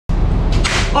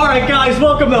Alright guys,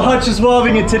 welcome to Hutch's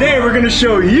Welding, and today we're going to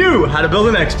show you how to build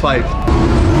an X-pipe.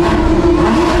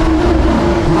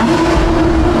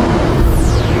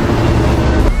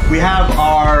 We have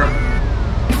our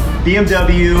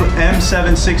BMW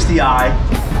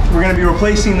M760i. We're going to be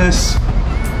replacing this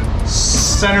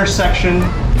center section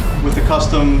with the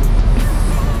custom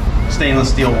stainless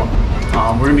steel one.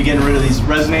 We're going to be getting rid of these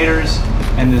resonators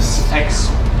and this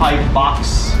X-pipe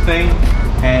box thing,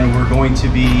 and we're going to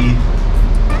be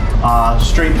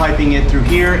straight piping it through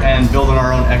here and building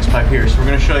our own X-pipe here. So we're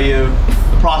going to show you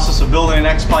the process of building an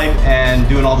X-pipe and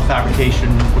doing all the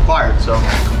fabrication required. So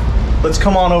let's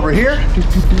come on over here.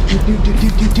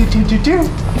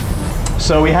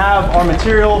 So we have our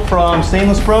material from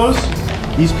Stainless Pros.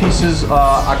 These pieces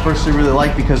I personally really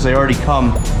like because they already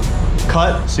come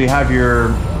cut. So you have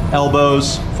your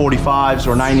elbows, 45s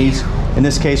or 90s. In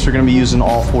this case, we're going to be using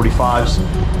all 45s.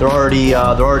 They're already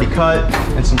cut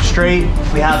and some straight.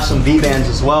 We have some V-bands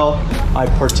as well. I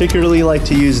particularly like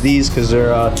to use these because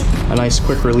they're a nice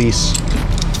quick release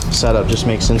setup, just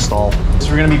makes install. So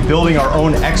we're going to be building our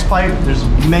own X-pipe. There's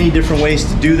many different ways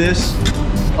to do this.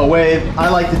 A way I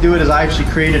like to do it is I actually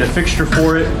created a fixture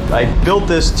for it. I built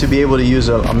this to be able to use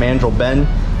a mandrel bend.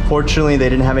 Fortunately, they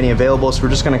didn't have any available, so we're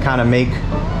just going to kind of make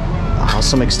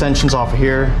some extensions off of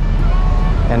here,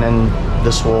 and then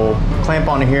this will clamp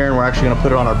onto here, and we're actually going to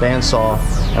put it on our bandsaw,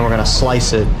 and we're going to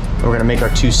slice it, and we're going to make our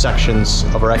two sections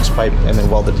of our X-pipe and then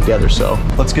weld it together. So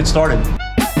let's get started.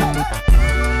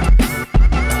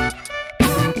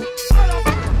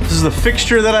 This is the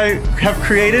fixture that I have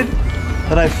created,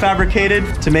 that I've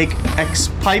fabricated to make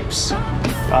X-pipes.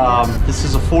 This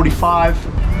is a 45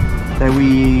 that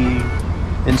we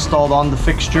installed on the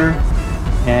fixture,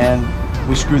 and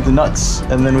we screwed the nuts,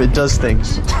 and then it does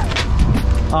things.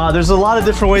 There's a lot of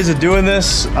different ways of doing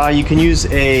this. You can use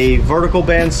a vertical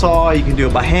bandsaw, you can do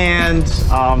it by hand.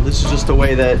 This is just a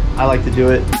way that I like to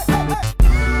do it.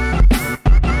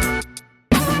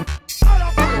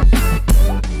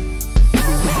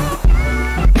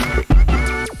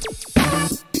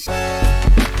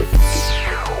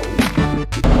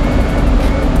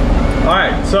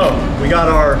 Alright, so we got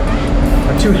our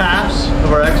two halves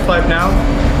of our X-pipe now.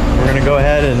 We're gonna go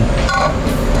ahead and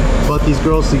put these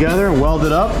girls together and weld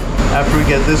it up. After we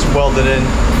get this welded in,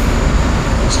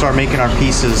 we'll start making our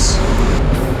pieces.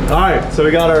 All right, so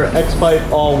we got our X-pipe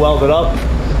all welded up,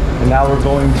 and now we're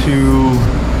going to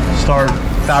start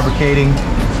fabricating.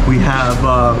 We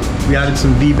added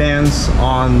some V-bands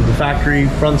on the factory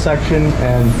front section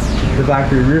and the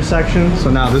factory rear section. So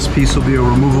now this piece will be a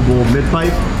removable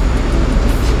mid-pipe.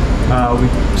 We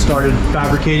started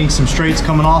fabricating some straights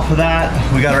coming off of that.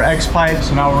 We got our X-pipe,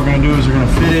 so now what we're gonna do is we're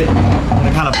gonna fit it, we're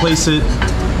gonna kind of place it,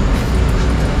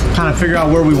 kind of figure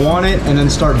out where we want it, and then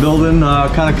start building,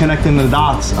 kind of connecting the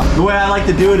dots. The way I like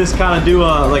to do it is kind of do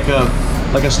like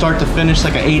a start to finish,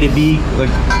 like an A to B. Like,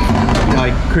 you know,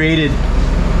 I created,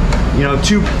 you know,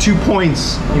 two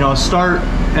points, you know, a start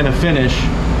and a finish.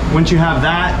 Once you have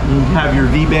that, you have your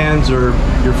V-bands or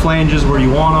your flanges where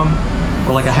you want them,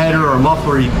 or like a header or a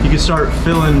muffler, you can start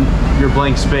filling your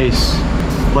blank space,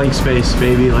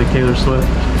 baby, like Taylor Swift.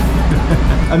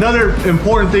 Another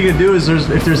important thing to do is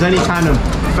if there's any kind of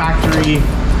factory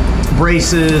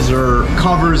braces or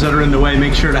covers that are in the way,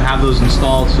 make sure to have those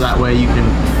installed so that way you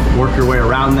can work your way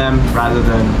around them rather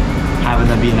than having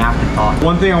them be an afterthought.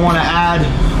 One thing I want to add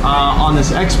on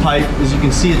this X-pipe is you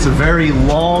can see it's a very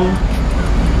long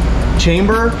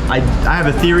chamber. I have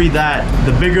a theory that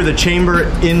the bigger the chamber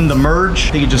in the merge,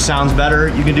 I think it just sounds better.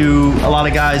 You can do, a lot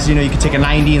of guys, you know, you can take a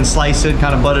 90 and slice it,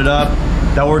 kind of butt it up.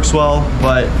 That works well,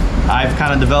 but I've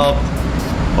kind of developed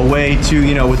a way to,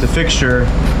 you know, with the fixture,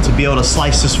 to be able to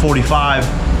slice this 45,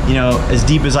 you know, as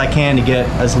deep as I can to get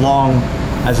as long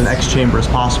as an X chamber as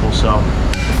possible. So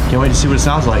can't wait to see what it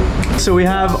sounds like. So we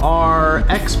have our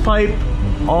X-pipe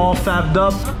all fabbed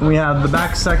up. We have the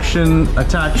back section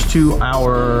attached to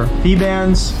our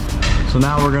V-bands. So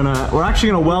now we're actually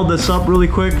gonna weld this up really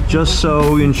quick just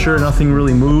so we ensure nothing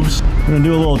really moves. We're gonna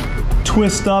do a little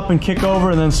twist up and kick over,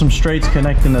 and then some straights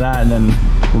connect into that, and then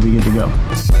we'll be good to go.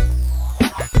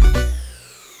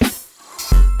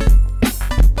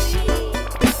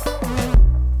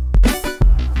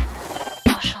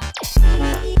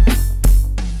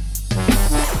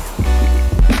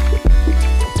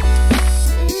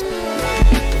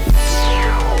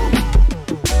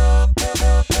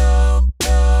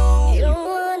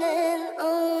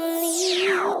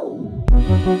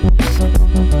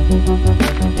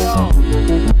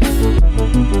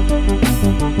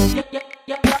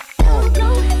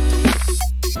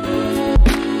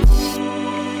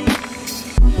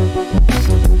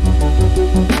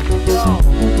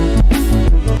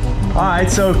 right,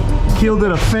 so Keel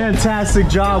did a fantastic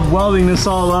job welding this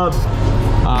all up.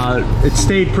 It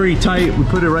stayed pretty tight. We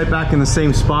put it right back in the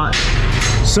same spot.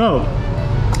 So,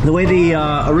 the way the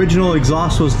original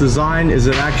exhaust was designed is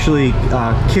it actually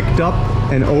kicked up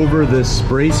and over this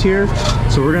brace here.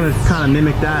 So we're gonna kind of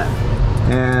mimic that.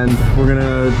 And we're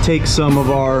gonna take some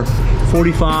of our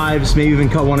 45s, maybe even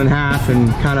cut one in half and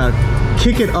kind of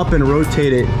kick it up and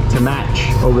rotate it to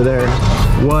match over there.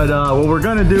 What we're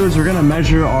gonna do is we're gonna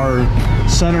measure our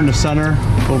center to center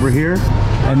over here,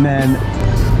 and then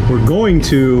we're going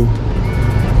to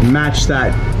match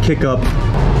that kick up.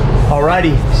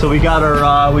 Alrighty, so we got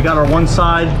our one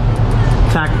side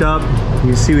tacked up. You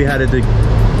can see we had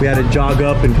to jog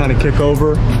up and kind of kick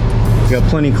over. We got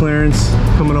plenty clearance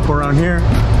coming up around here.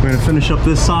 We're gonna finish up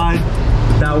this side.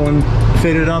 That one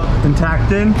fitted up and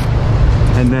tacked in,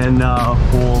 and then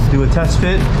we'll do a test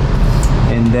fit,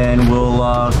 and then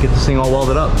we'll get this thing all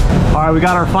welded up. All right, we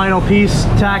got our final piece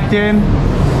tacked in.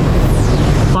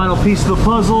 Final piece of the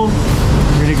puzzle.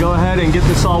 We're gonna go ahead and get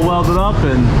this all welded up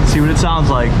and see what it sounds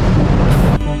like.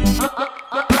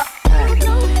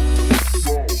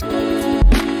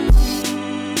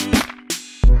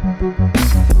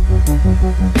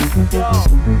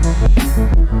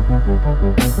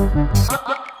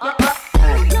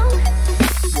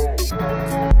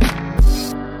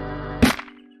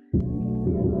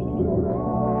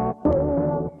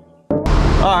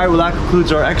 Alright, well that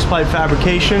concludes our X-pipe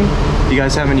fabrication. If you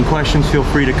guys have any questions, feel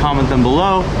free to comment them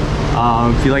below.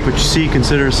 If you like what you see,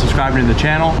 consider subscribing to the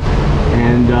channel.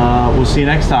 And we'll see you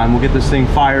next time. We'll get this thing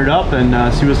fired up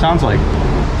and see what it sounds like.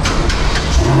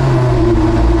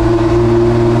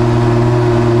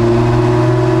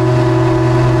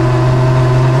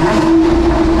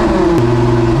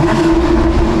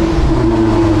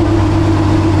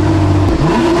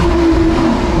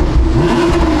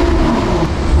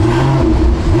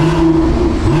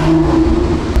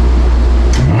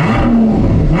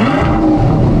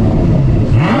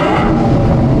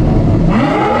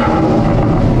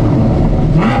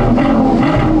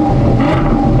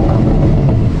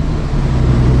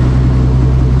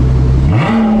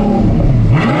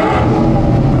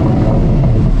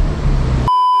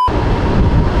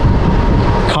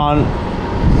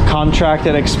 Contract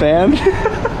and expand? Is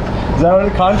that what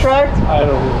a contract? I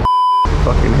don't know.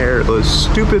 Fucking hair was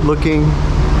stupid looking.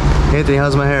 Anthony,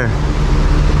 how's my hair?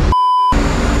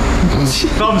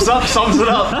 Thumbs up sums it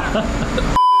up.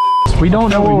 We don't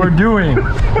know what we're doing.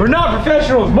 We're not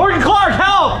professionals. Morgan Clark,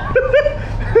 help!